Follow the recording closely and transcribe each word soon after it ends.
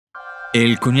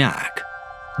El Cognac,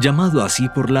 llamado así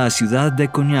por la ciudad de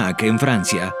Cognac en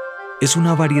Francia, es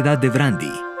una variedad de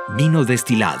brandy, vino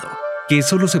destilado, que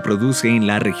solo se produce en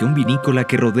la región vinícola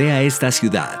que rodea esta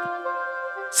ciudad.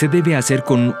 Se debe hacer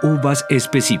con uvas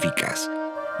específicas,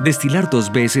 destilar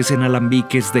 2 veces en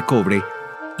alambiques de cobre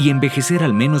y envejecer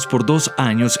al menos por 2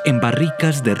 años en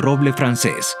barricas de roble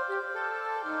francés.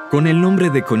 Con el nombre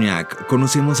de Cognac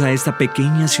conocemos a esta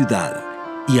pequeña ciudad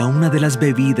y a una de las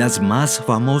bebidas más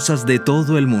famosas de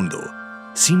todo el mundo,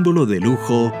 símbolo de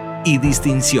lujo y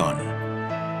distinción.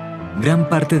 Gran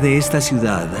parte de esta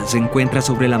ciudad se encuentra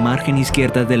sobre la margen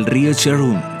izquierda del río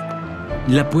Charente.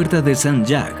 La puerta de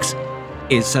Saint-Jacques,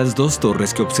 esas 2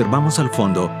 torres que observamos al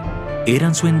fondo,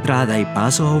 eran su entrada y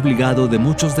paso obligado de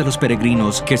muchos de los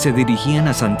peregrinos que se dirigían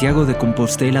a Santiago de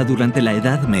Compostela durante la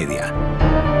Edad Media.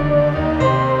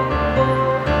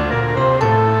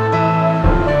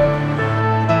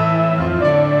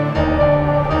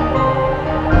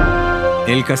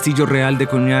 El Castillo Real de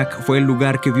Coñac fue el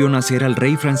lugar que vio nacer al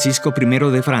rey Francisco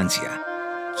Primero de Francia,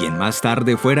 quien más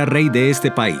tarde fuera rey de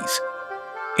este país.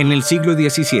 En el siglo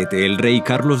XVII, el rey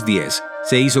Carlos X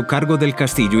se hizo cargo del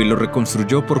castillo y lo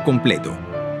reconstruyó por completo.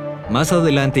 Más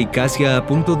adelante, y casi a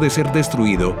punto de ser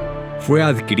destruido, fue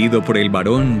adquirido por el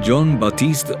barón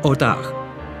Jean-Baptiste Otard,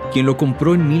 quien lo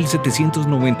compró en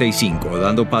 1795,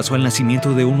 dando paso al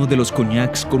nacimiento de uno de los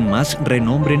coñacs con más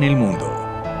renombre en el mundo.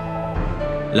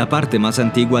 La parte más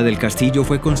antigua del castillo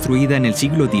fue construida en el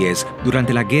siglo X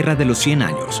durante la Guerra de los 100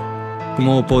 Años.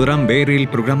 Como podrán ver, el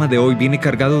programa de hoy viene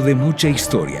cargado de mucha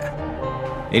historia.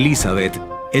 Elizabeth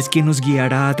es quien nos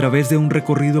guiará a través de un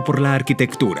recorrido por la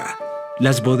arquitectura,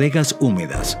 las bodegas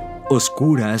húmedas,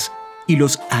 oscuras y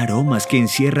los aromas que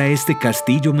encierra este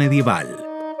castillo medieval.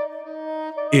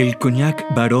 El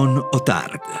Coñac Baron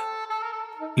Otard.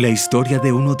 La historia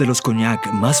de uno de los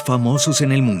coñac más famosos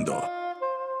en el mundo.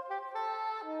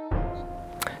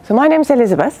 So my name's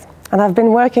Elizabeth, and I've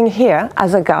been working here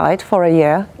as a guide for a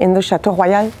year in the Château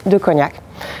Royal de Coñac,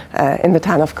 in the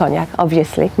town of Cognac,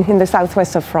 obviously, in the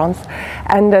southwest of France.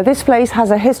 And this place has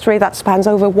a history that spans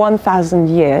over 1,000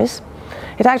 years.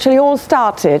 It actually all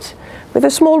started with a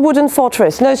small wooden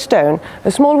fortress, no stone,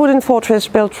 a small wooden fortress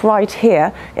built right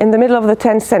here in the middle of the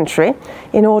 10th century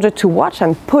in order to watch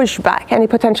and push back any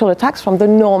potential attacks from the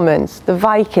Normans, the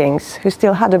Vikings, who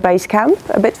still had a base camp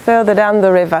a bit further down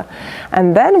the river.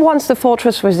 And then once the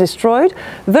fortress was destroyed,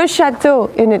 the chateau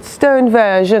in its stone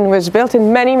version was built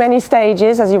in many, many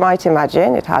stages, as you might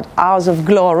imagine. It had hours of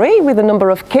glory with a number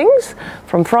of kings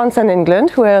from France and England,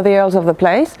 who were the earls of the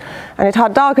place. And it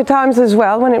had darker times as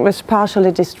well when it was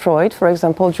partially destroyed, for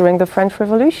example, during the French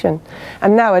Revolution.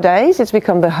 And nowadays it's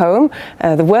become the home,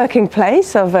 the working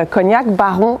place of Cognac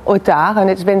Baron Otard, and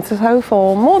it's been so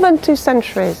for more than 2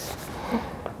 centuries.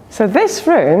 So this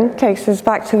room takes us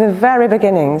back to the very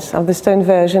beginnings of the stone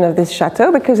version of this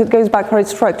chateau, because it goes back for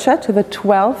its structure to the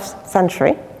 12th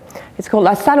century. It's called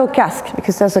la salle au casque,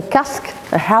 because there's a casque,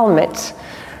 a helmet,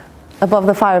 above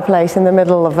the fireplace in the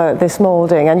middle of this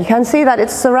moulding. And you can see that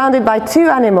it's surrounded by 2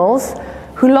 animals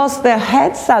who lost their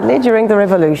heads, sadly, during the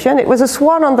Revolution. It was a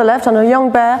swan on the left and a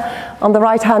young bear on the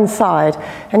right-hand side.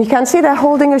 And you can see they're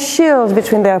holding a shield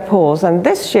between their paws. And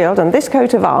this shield and this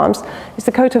coat of arms is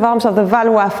the coat of arms of the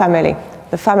Valois family,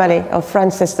 the family of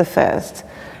Francis I.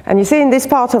 And you see in this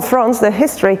part of France, the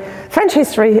history, French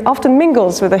history often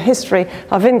mingles with the history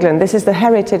of England. This is the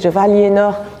heritage of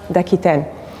Aliénor d'Aquitaine,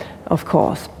 of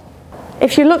course.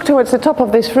 If you look towards the top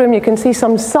of this room, you can see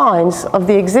some signs of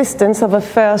the existence of a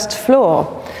first floor.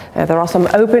 There are some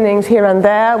openings here and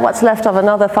there, what's left of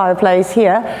another fireplace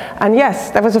here. And yes,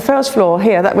 there was a first floor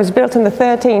here that was built in the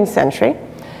 13th century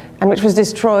and which was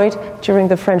destroyed during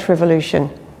the French Revolution.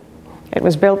 It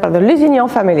was built by the Lusignan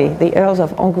family, the Earls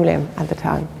of Angoulême at the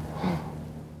time.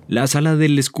 La Sala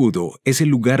del Escudo es el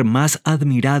lugar más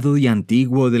admirado y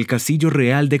antiguo del Castillo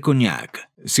Real de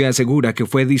Coñac. Se asegura que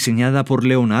fue diseñada por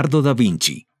Leonardo da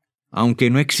Vinci,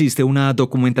 aunque no existe una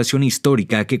documentación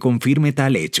histórica que confirme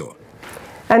tal hecho.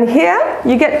 And here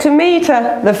you get to meet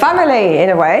the family in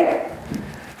a way.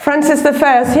 Francis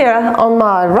I here on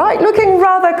my right, looking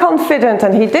rather confident,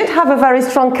 and he did have a very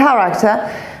strong character.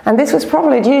 And this was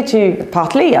probably due to,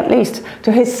 partly at least,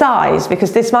 to his size,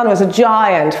 because this man was a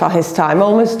giant for his time,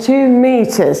 almost 2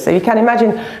 meters. So you can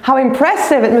imagine how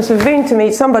impressive it must have been to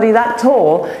meet somebody that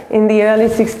tall in the early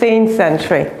 16th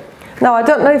century. Now, I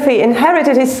don't know if he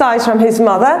inherited his size from his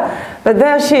mother, but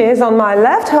there she is on my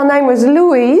left. Her name was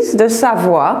Louise de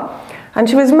Savoie, And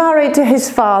she was married to his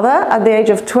father at the age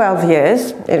of 12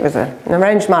 years. It was an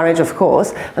arranged marriage, of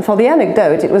course. And for the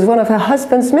anecdote, it was one of her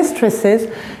husband's mistresses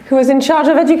who was in charge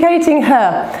of educating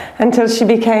her until she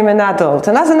became an adult.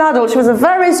 And as an adult, she was a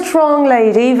very strong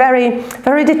lady, very,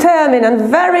 very determined and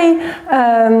very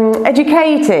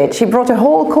educated. She brought a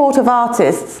whole court of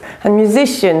artists and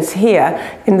musicians here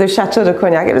in the Château de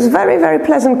Coñac. It was a very, very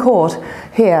pleasant court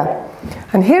here.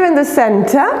 And here in the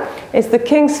center is the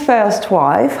king's first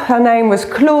wife. Her name was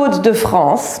Claude de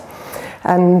France,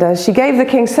 and she gave the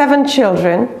king 7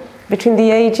 children between the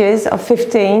ages of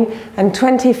 15 and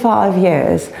 25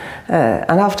 years.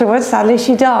 And afterwards, sadly,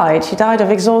 she died. She died of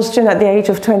exhaustion at the age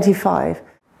of 25.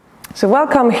 So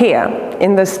welcome here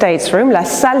in the States Room, la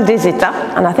salle des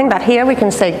états, and I think that here we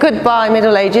can say goodbye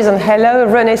Middle Ages and hello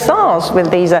Renaissance with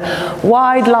these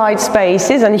wide light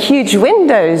spaces and huge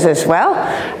windows as well.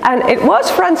 And it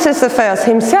was Francis I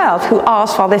himself who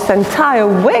asked for this entire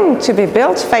wing to be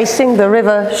built facing the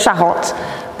river Charente.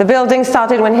 The building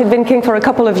started when he'd been king for a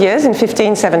couple of years in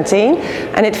 1517,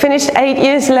 and it finished 8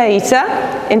 years later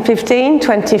in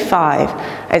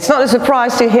 1525. It's not a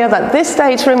surprise to hear that this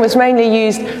States Room was mainly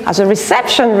used as a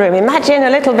reception room. Imagine a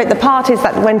little bit the parties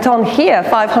that went on here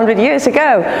 500 years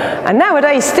ago. And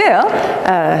nowadays still,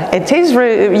 it is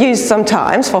used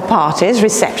sometimes for parties,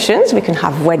 receptions. We can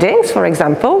have weddings, for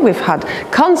example. We've had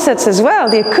concerts as well.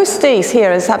 The acoustics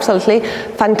here is absolutely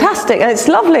fantastic. And it's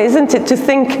lovely, isn't it, to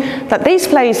think that these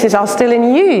places are still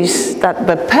in use, that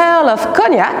the Pearl of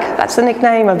Coñac, that's the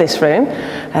nickname of this room,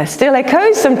 still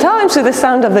echoes sometimes with the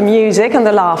sound of the music and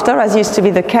the laughter, as used to be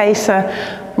the case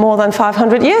more than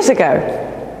 500 years ago.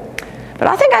 But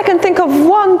I think I can think of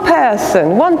one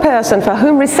person for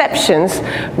whom receptions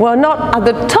were not at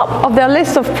the top of their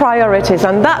list of priorities,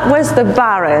 and that was the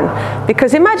Baron.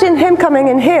 Because imagine him coming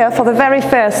in here for the very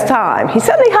first time. He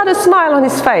certainly had a smile on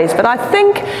his face, but I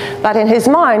think that in his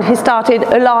mind he started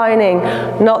aligning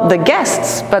not the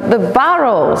guests, but the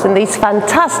barrels in these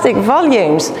fantastic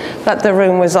volumes that the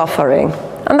room was offering.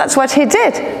 And that's what he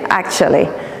did, actually.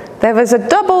 There was a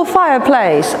double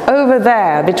fireplace over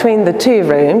there between the 2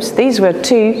 rooms. These were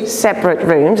 2 separate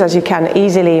rooms, as you can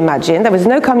easily imagine. There was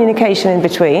no communication in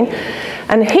between.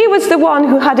 And he was the one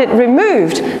who had it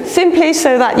removed, simply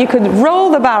so that you could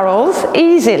roll the barrels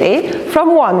easily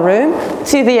from one room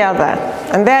to the other.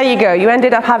 And there you go. You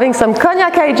ended up having some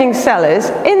cognac aging cellars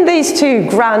in these 2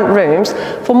 grand rooms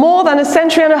for more than a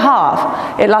century and a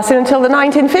half. It lasted until the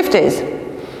 1950s.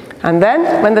 And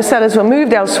then, when the cellars were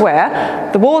moved elsewhere,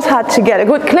 the walls had to get a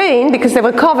good clean because they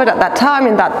were covered at that time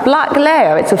in that black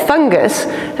layer. It's a fungus.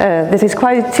 This is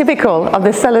quite typical of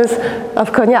the cellars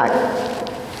of Coñac.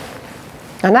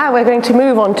 And now we're going to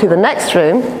move on to the next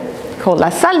room, called la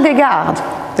salle des gardes,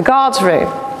 the guards' room.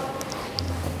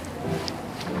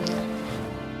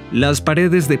 Las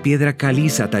paredes de piedra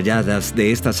caliza talladas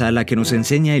de esta sala que nos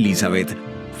enseña Elizabeth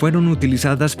fueron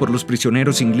utilizadas por los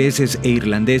prisioneros ingleses e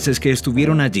irlandeses que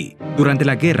estuvieron allí durante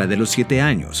la Guerra de los 7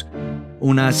 Años,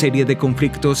 una serie de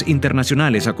conflictos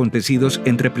internacionales acontecidos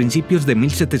entre principios de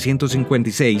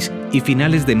 1756 y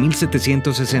finales de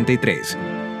 1763.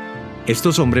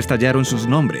 Estos hombres tallaron sus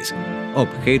nombres,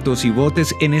 objetos y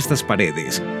botes en estas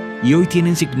paredes, y hoy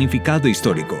tienen significado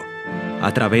histórico.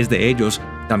 A través de ellos,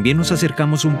 también nos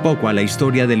acercamos un poco a la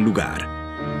historia del lugar.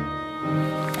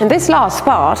 In this last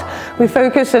part, we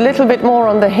focus a little bit more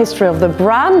on the history of the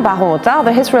brand, Baron Otard,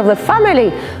 the history of the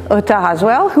family Otard as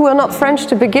well, who were not French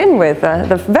to begin with.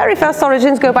 The very first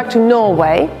origins go back to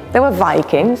Norway. They were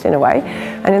Vikings, in a way.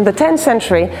 And in the 10th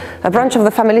century, a branch of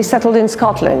the family settled in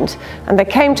Scotland. And they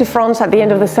came to France at the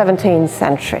end of the 17th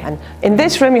century. And in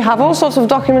this room, you have all sorts of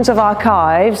documents of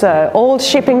archives, old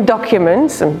shipping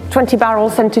documents, 20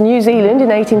 barrels sent to New Zealand in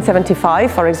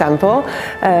 1875, for example,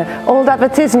 old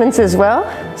advertisements as well.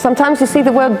 Sometimes you see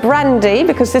the word brandy,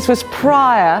 because this was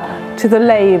prior to the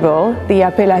label, the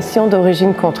appellation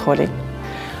d'origine contrôlée.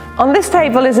 On this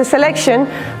table is a selection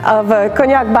of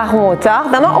Cognac Baron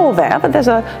Otard. They're not all there, but that's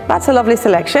a lovely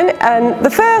selection. And the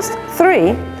first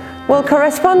 3 will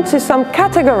correspond to some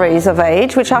categories of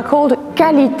age, which are called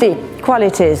qualité,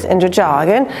 qualities in the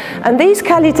jargon. And these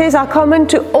qualities are common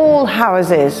to all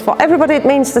houses. For everybody it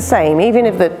means the same, even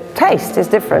if the taste is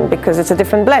different, because it's a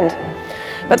different blend.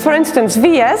 But for instance,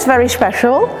 VS, very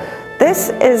special. This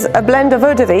is a blend of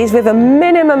eau de vie with a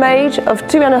minimum age of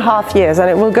 2.5 years, and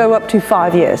it will go up to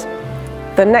 5 years.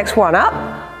 The next one up,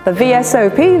 the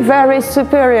VSOP, very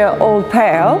superior old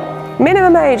pale.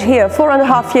 Minimum age here,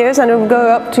 4.5 years, and it will go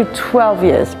up to 12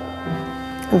 years.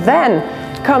 Then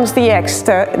comes the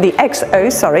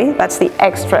XO, that's the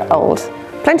extra old.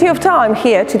 Plenty of time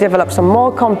here to develop some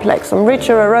more complex, some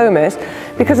richer aromas,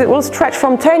 because it will stretch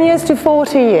from 10 years to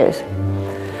 40 years.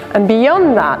 And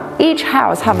beyond that, each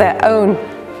house have their own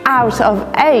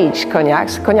out-of-age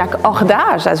cognacs, cognac hors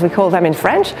d'âge, as we call them in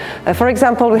French. For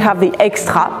example, we have the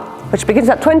extra, which begins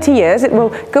at 20 years. It will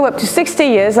go up to 60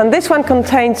 years, and this one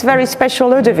contains very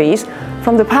special eau de vie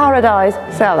from the Paradise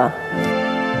cellar.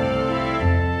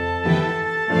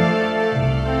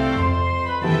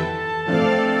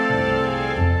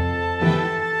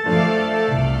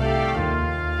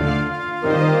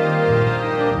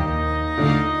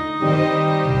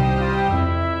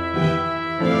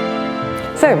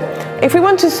 So, if we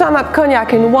want to sum up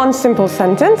cognac in one simple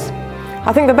sentence,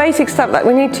 I think the basic stuff that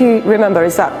we need to remember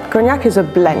is that cognac is a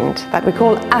blend that we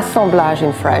call assemblage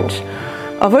in French,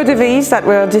 of eau de vie that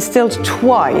were distilled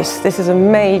twice. This is a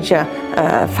major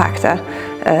factor,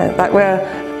 that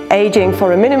were aging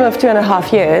for a minimum of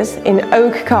 2.5 years in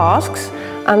oak casks,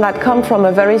 and that come from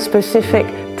a very specific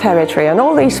territory. And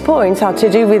all these points are to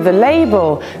do with the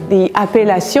label, the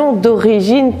appellation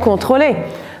d'origine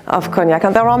contrôlée of cognac,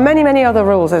 and there are many, many other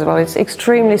rules as well. It's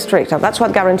extremely strict, and that's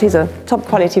what guarantees a top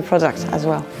quality product as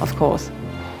well, of course.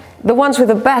 The ones with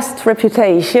the best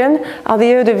reputation are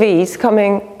the eau de vie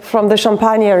coming from the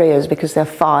Champagne areas, because they're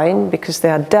fine, because they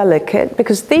are delicate,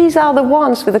 because these are the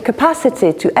ones with the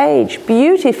capacity to age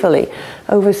beautifully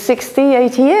over 60,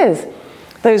 80 years.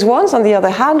 Those ones, on the other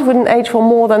hand, wouldn't age for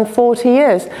more than 40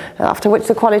 years, after which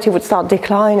the quality would start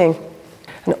declining.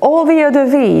 And all the eau de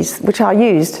vie which are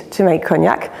used to make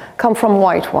cognac come from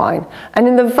white wine. And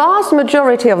in the vast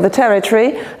majority of the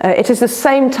territory, it is the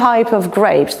same type of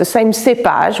grapes, the same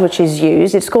cépage which is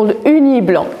used. It's called Ugni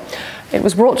Blanc. It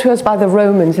was brought to us by the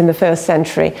Romans in the 1st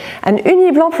century. And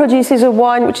Ugni Blanc produces a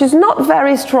wine which is not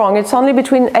very strong. It's only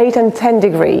between 8 and 10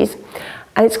 degrees.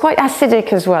 And it's quite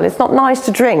acidic as well. It's not nice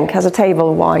to drink as a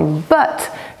table wine,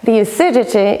 but the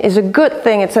acidity is a good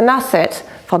thing. It's an asset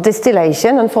for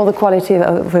distillation and for the quality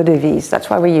of eau de vie. That's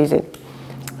why we use it.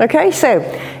 Okay, so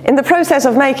in the process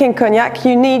of making cognac,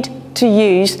 you need to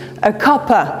use a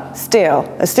copper still.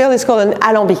 A still is called an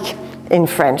alambique in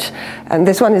French, and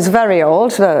this one is very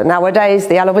old. Nowadays,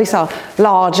 the alambiques are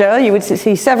larger. You would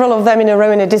see several of them in a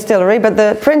row in a distillery, but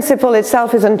the principle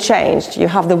itself is unchanged. You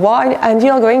have the wine, and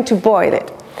you're going to boil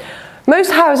it.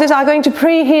 Most houses are going to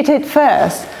preheat it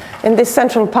first in this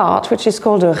central part, which is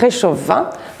called a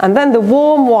réchauffe-vin, and then the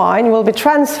warm wine will be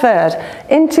transferred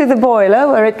into the boiler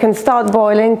where it can start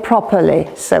boiling properly.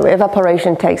 So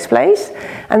evaporation takes place,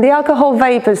 and the alcohol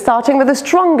vapors, starting with the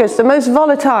strongest, the most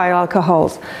volatile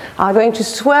alcohols, are going to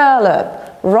swirl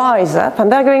up, rise up,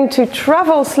 and they're going to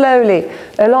travel slowly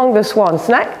along the swan's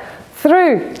neck,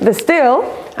 through the still,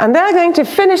 and they're going to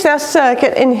finish their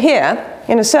circuit in here,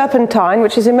 in a serpentine,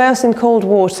 which is immersed in cold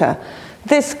water.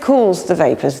 This cools the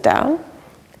vapors down.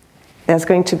 There's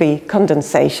going to be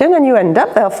condensation, and you end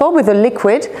up, therefore, with a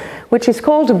liquid which is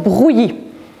called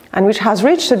brouillis, and which has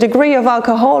reached a degree of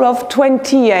alcohol of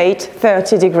 28,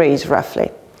 30 degrees,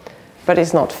 roughly. But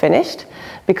it's not finished,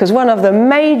 because one of the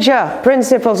major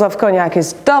principles of cognac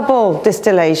is double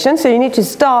distillation, so you need to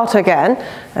start again.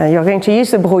 You're going to use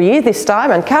the brouillis this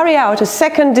time and carry out a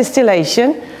second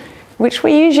distillation, which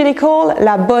we usually call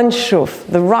la bonne chauffe,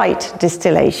 the right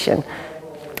distillation.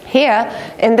 Here,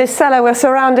 in this cellar, we're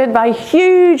surrounded by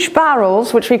huge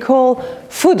barrels, which we call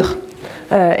foudres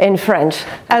in French.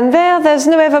 And there's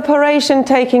no evaporation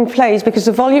taking place because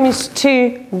the volume is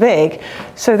too big.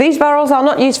 So these barrels are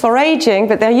not used for aging,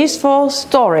 but they're used for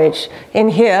storage. In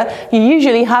here, you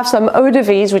usually have some eau de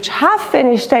vie which have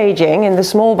finished aging in the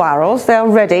small barrels. They're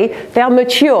ready, they're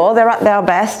mature, they're at their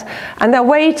best, and they're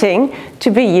waiting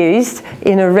to be used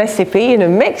in a recipe, in a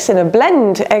mix, in a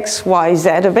blend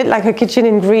XYZ, a bit like a kitchen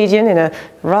ingredient in a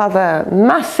rather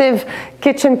massive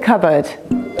kitchen cupboard.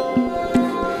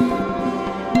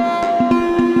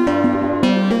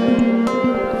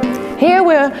 Here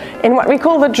we're in what we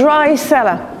call the dry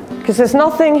cellar, because there's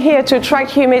nothing here to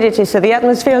attract humidity, so the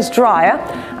atmosphere is drier,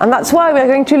 and that's why we're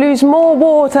going to lose more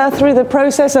water through the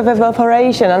process of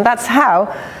evaporation, and that's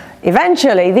how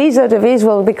eventually these eau de vie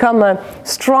will become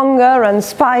stronger and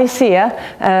spicier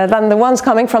than the ones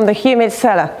coming from the humid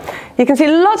cellar. You can see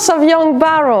lots of young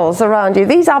barrels around you.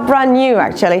 These are brand new,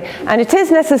 actually, and it is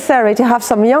necessary to have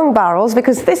some young barrels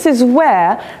because this is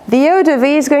where the eau de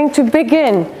vie is going to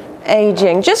begin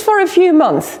aging, just for a few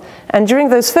months. And during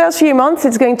those first few months,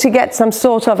 it's going to get some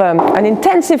sort of an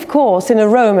intensive course in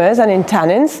aromas and in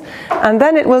tannins, and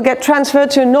then it will get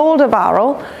transferred to an older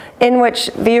barrel in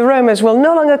which the aromas will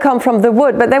no longer come from the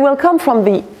wood, but they will come from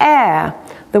the air,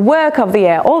 the work of the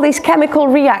air, all these chemical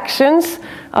reactions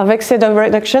of oxidation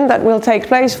reduction that will take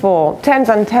place for tens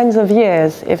and tens of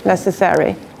years if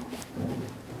necessary.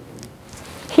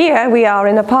 Here we are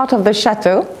in a part of the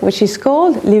chateau which is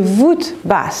called les voûtes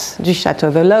basses du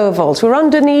chateau, the lower vaults. We're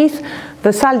underneath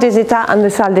the salle des états and the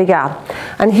salle des gardes.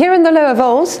 And here in the lower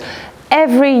vaults,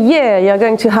 every year you're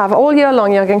going to have, all year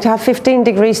long, you're going to have 15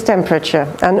 degrees temperature.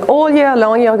 And all year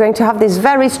long you're going to have this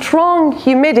very strong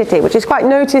humidity, which is quite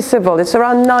noticeable. It's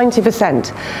around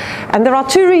 90%. And there are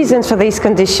two reasons for these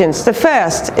conditions. The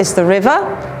first is the river,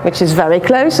 which is very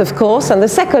close, of course. And the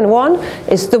second one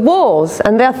is the walls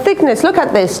and their thickness. Look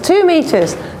at this, 2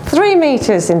 meters, 3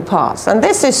 meters in parts. And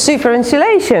this is super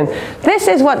insulation. This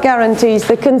is what guarantees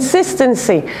the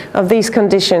consistency of these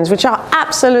conditions, which are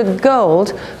absolute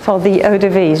gold for the eau de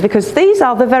vie, because these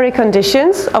are the very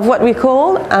conditions of what we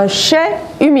call un chai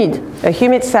humide, a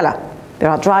humid cellar. There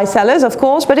are dry cellars, of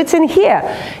course, but it's in here,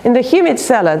 in the humid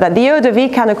cellar, that the eau de vie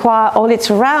can acquire all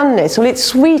its roundness, all its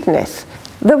sweetness.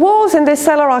 The walls in this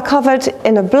cellar are covered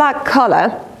in a black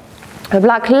color, a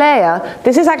black layer.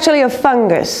 This is actually a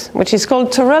fungus, which is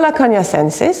called Torula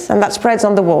cognacensis, and that spreads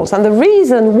on the walls. And the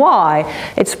reason why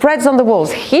it spreads on the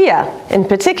walls here, in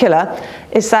particular,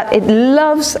 is that it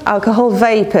loves alcohol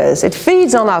vapors. It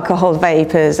feeds on alcohol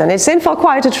vapors, and it's in for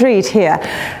quite a treat here.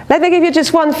 Let me give you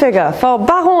just one figure. For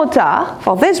Baron Otard,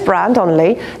 for this brand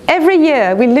only, every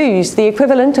year we lose the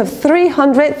equivalent of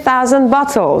 300,000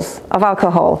 bottles of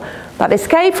alcohol that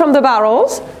escape from the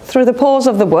barrels through the pores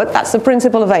of the wood. That's the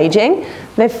principle of aging.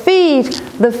 They feed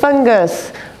the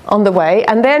fungus on the way,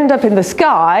 and they end up in the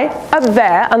sky, up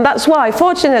there, and that's why,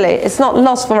 fortunately, it's not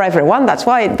lost for everyone. That's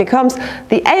why it becomes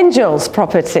the angel's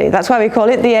property. That's why we call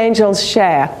it the angel's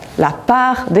share, la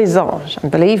part des anges.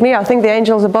 And believe me, I think the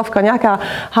angels above Cognac are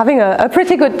having a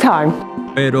pretty good time.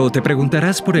 Pero te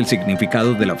preguntarás por el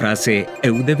significado de la frase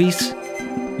eau de vie.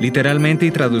 Literalmente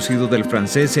y traducido del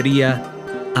francés sería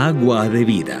agua de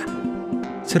vida.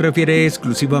 Se refiere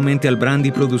exclusivamente al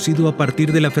brandy producido a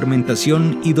partir de la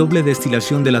fermentación y doble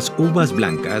destilación de las uvas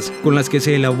blancas con las que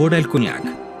se elabora el coñac.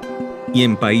 Y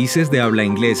en países de habla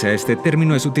inglesa este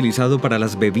término es utilizado para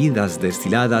las bebidas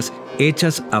destiladas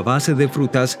hechas a base de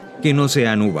frutas que no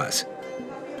sean uvas.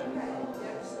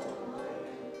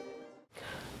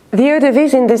 The eau de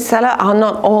vie in this cellar are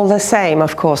not all the same,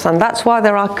 of course, and that's why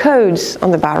there are codes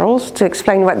on the barrels to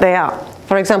explain what they are.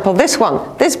 For example, this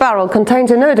barrel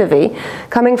contains an eau de vie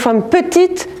coming from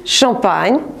Petite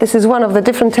Champagne. This is one of the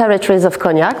different territories of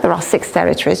Cognac. There are 6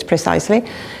 territories, precisely.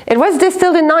 It was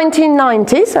distilled in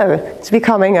 1990, so it's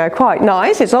becoming quite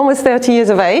nice. It's almost 30 years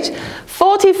of age.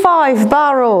 45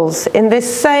 barrels in this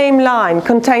same line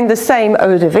contain the same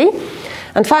eau de vie.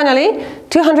 And finally,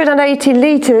 280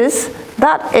 liters,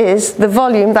 that is the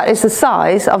volume, that is the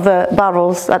size of the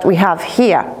barrels that we have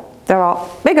here. There are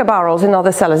bigger barrels in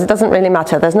other cellars. It doesn't really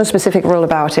matter. There's no specific rule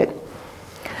about it.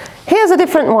 Here's a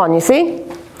different one, you see.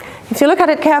 If you look at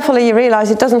it carefully, you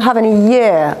realize it doesn't have any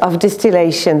year of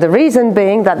distillation. The reason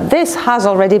being that this has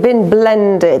already been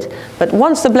blended. But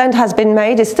once the blend has been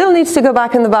made, it still needs to go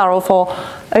back in the barrel for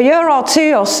a year or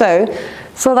 2 or so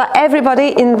that everybody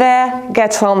in there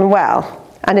gets on well.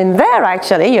 And in there,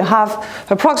 actually, you have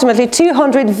approximately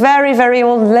 200 very, very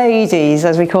old ladies,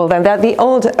 as we call them. They're the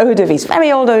old eau de vie,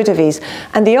 very old eau de vie.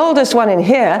 And the oldest one in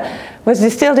here was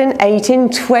distilled in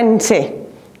 1820.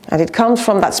 And it comes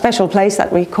from that special place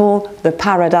that we call the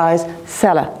Paradise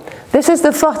Cellar. This is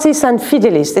the Fortis and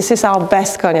Fidelis. This is our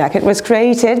best cognac. It was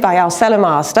created by our cellar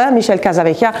master, Michel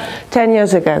Casavecchia, 10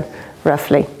 years ago,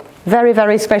 roughly. Very,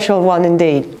 very special one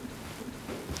indeed.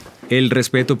 El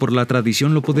respeto por la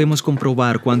tradición lo podemos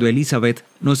comprobar cuando Elizabeth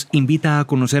nos invita a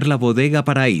conocer la bodega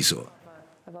Paraíso.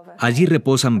 Allí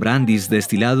reposan brandys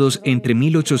destilados entre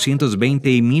 1820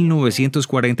 y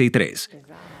 1943.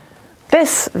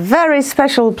 This very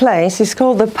special place is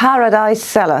called the Paradise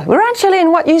Cellar. We're actually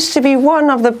in what used to be one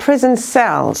of the prison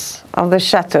cells of the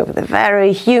chateau, the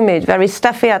very humid, very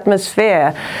stuffy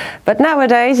atmosphere. But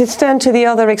nowadays it's turned to the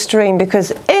other extreme,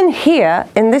 because in here,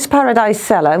 in this Paradise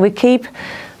Cellar, we keep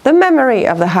the memory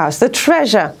of the house, the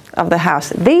treasure of the house.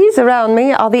 These around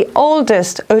me are the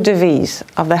oldest eau de vie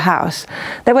of the house.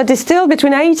 They were distilled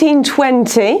between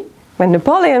 1820, when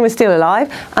Napoleon was still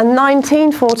alive, and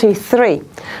 1943.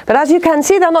 But as you can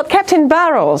see, they're not kept in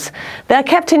barrels. They're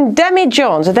kept in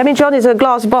demijohns. A demijohn is a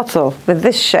glass bottle with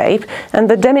this shape, and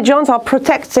the demijohns are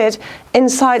protected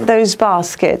inside those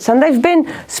baskets. And they've been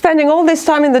spending all this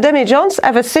time in the demijohns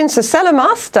ever since the cellar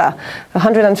master,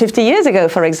 150 years ago,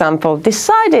 for example,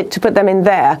 decided to put them in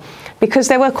there, because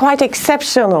they were quite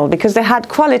exceptional, because they had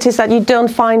qualities that you don't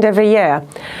find every year.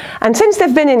 And since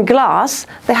they've been in glass,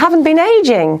 they haven't been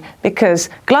aging, because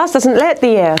glass doesn't let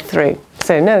the air through.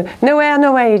 So no air,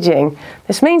 no aging.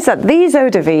 This means that these eau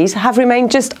de vie have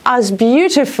remained just as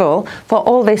beautiful for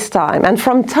all this time. And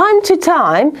from time to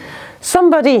time,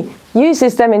 somebody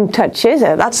uses them in touches.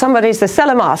 That somebody is the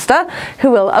cellar master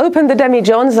who will open the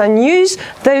demijohns and use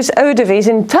those eau de vie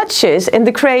in touches in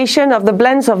the creation of the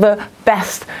blends of the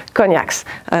best cognacs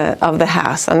of the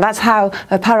house. And that's how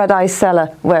a paradise cellar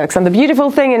works. And the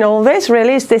beautiful thing in all this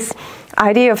really is this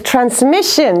idea of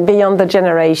transmission beyond the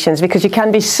generations, because you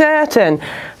can be certain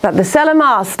that the cellar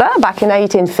master back in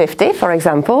 1850, for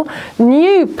example,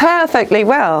 knew perfectly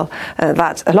well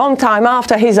that a long time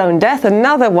after his own death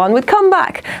another one would come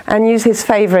back and use his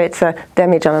favorite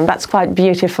demijohn, and that's quite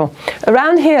beautiful.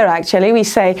 Around here actually we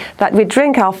say that we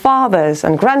drink our fathers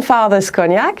and grandfathers'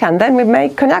 cognac, and then we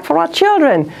make cognac for our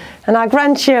children and our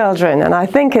grandchildren, and I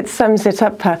think it sums it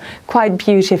up quite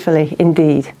beautifully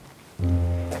indeed.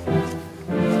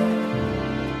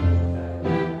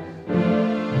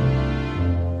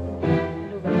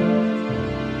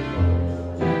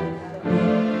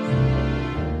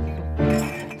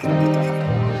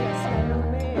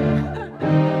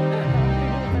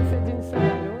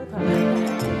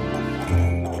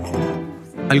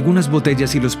 Algunas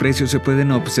botellas y los precios se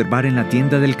pueden observar en la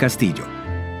tienda del castillo.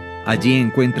 Allí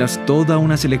encuentras toda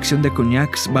una selección de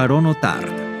cognacs Baron Otard.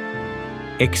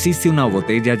 Existe una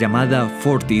botella llamada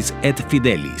Fortis et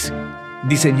Fidelis,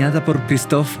 diseñada por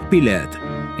Christophe Pillet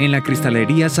en la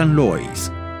cristalería San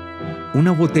Lois.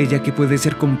 Una botella que puede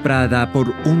ser comprada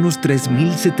por unos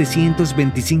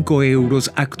 3.725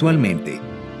 euros actualmente,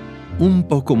 un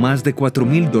poco más de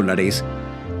 $4.000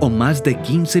 o más de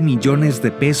 15 millones de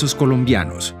pesos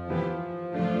colombianos.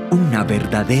 Una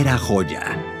verdadera joya.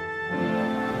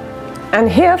 And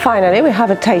here finally we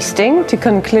have a tasting to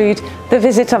conclude the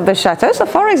visit of the chateau. So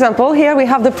for example, here we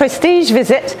have the prestige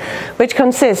visit, which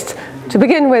consists, to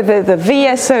begin with, the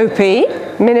VSOP,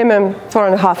 minimum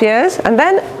 4.5 years, and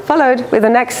then followed with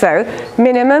an XO,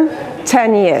 minimum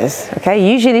 10 years. Okay,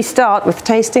 you usually start with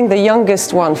tasting the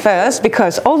youngest one first,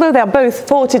 because although they're both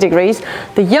 40 degrees,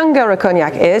 the younger a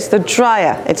cognac is, the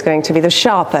drier it's going to be, the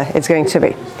sharper it's going to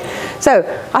be. So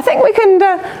I think we can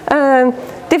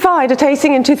divide a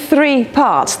tasting into 3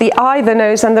 parts: the eye, the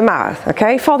nose, and the mouth.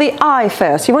 Okay, for the eye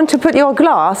first, you want to put your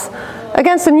glass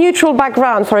against a neutral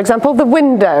background, for example, the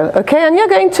window, okay? And you're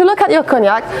going to look at your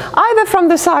cognac either from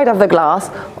the side of the glass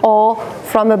or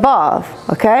from above,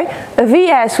 okay? A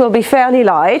VS will be fairly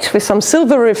light with some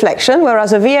silver reflection,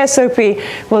 whereas a VSOP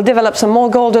will develop some more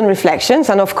golden reflections,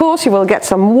 and of course you will get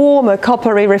some warmer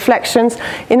coppery reflections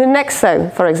in an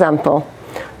XO, for example.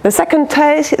 The second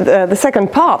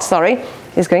part,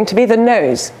 is going to be the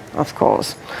nose, of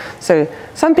course. So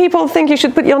some people think you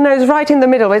should put your nose right in the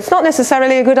middle, but it's not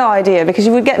necessarily a good idea because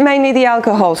you would get mainly the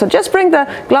alcohol. So just bring the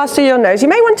glass to your nose. You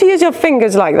may want to use your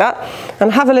fingers like that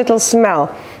and have a little smell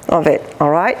of it, all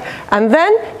right? And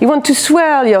then you want to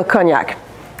swirl your cognac.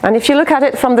 And if you look at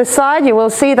it from the side, you will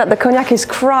see that the cognac is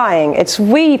crying, it's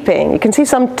weeping. You can see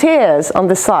some tears on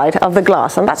the side of the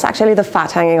glass, and that's actually the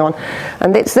fat hanging on.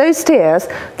 And it's those tears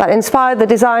that inspired the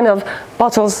design of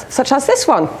bottles such as this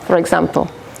one, for example.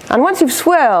 And once you've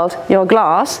swirled your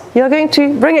glass, you're going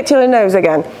to bring it to your nose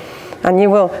again, and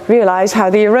you will realize how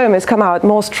the aromas come out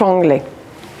more strongly.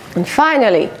 And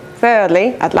finally,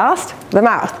 thirdly, at last, the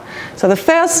mouth. So the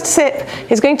first sip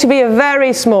is going to be a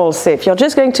very small sip. You're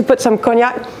just going to put some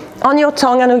cognac on your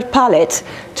tongue and your palate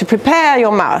to prepare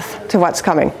your mouth to what's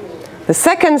coming. The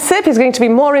second sip is going to be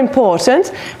more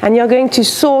important, and you're going to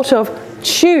sort of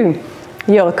chew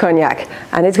your cognac,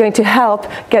 and it's going to help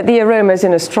get the aromas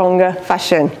in a stronger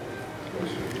fashion.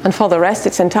 And for the rest,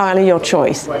 it's entirely your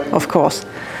choice, of course.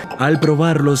 Al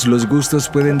probarlos, los gustos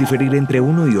pueden diferir entre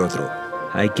uno y otro.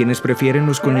 Hay quienes prefieren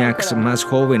los cognacs más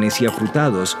jóvenes y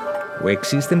afrutados, o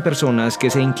existen personas que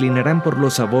se inclinarán por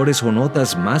los sabores o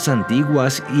notas más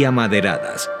antiguas y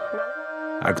amaderadas.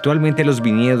 Actualmente los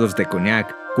viñedos de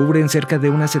Coñac cubren cerca de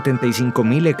unas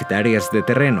 75.000 hectáreas de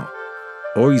terreno.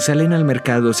 Hoy salen al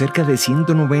mercado cerca de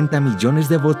 190 millones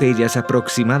de botellas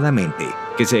aproximadamente,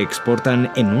 que se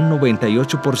exportan en un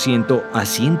 98% a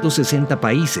 160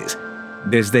 países,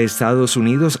 desde Estados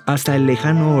Unidos hasta el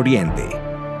lejano Oriente.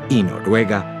 Y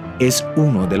Noruega es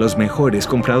uno de los mejores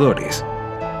compradores.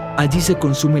 Allí se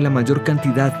consume la mayor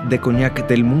cantidad de cognac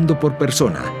del mundo por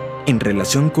persona, en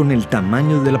relación con el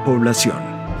tamaño de la población.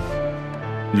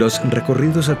 Los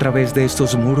recorridos a través de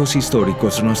estos muros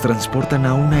históricos nos transportan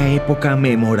a una época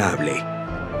memorable.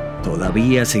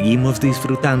 Todavía seguimos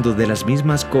disfrutando de las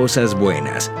mismas cosas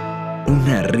buenas,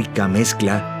 una rica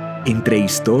mezcla entre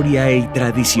historia y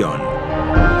tradición.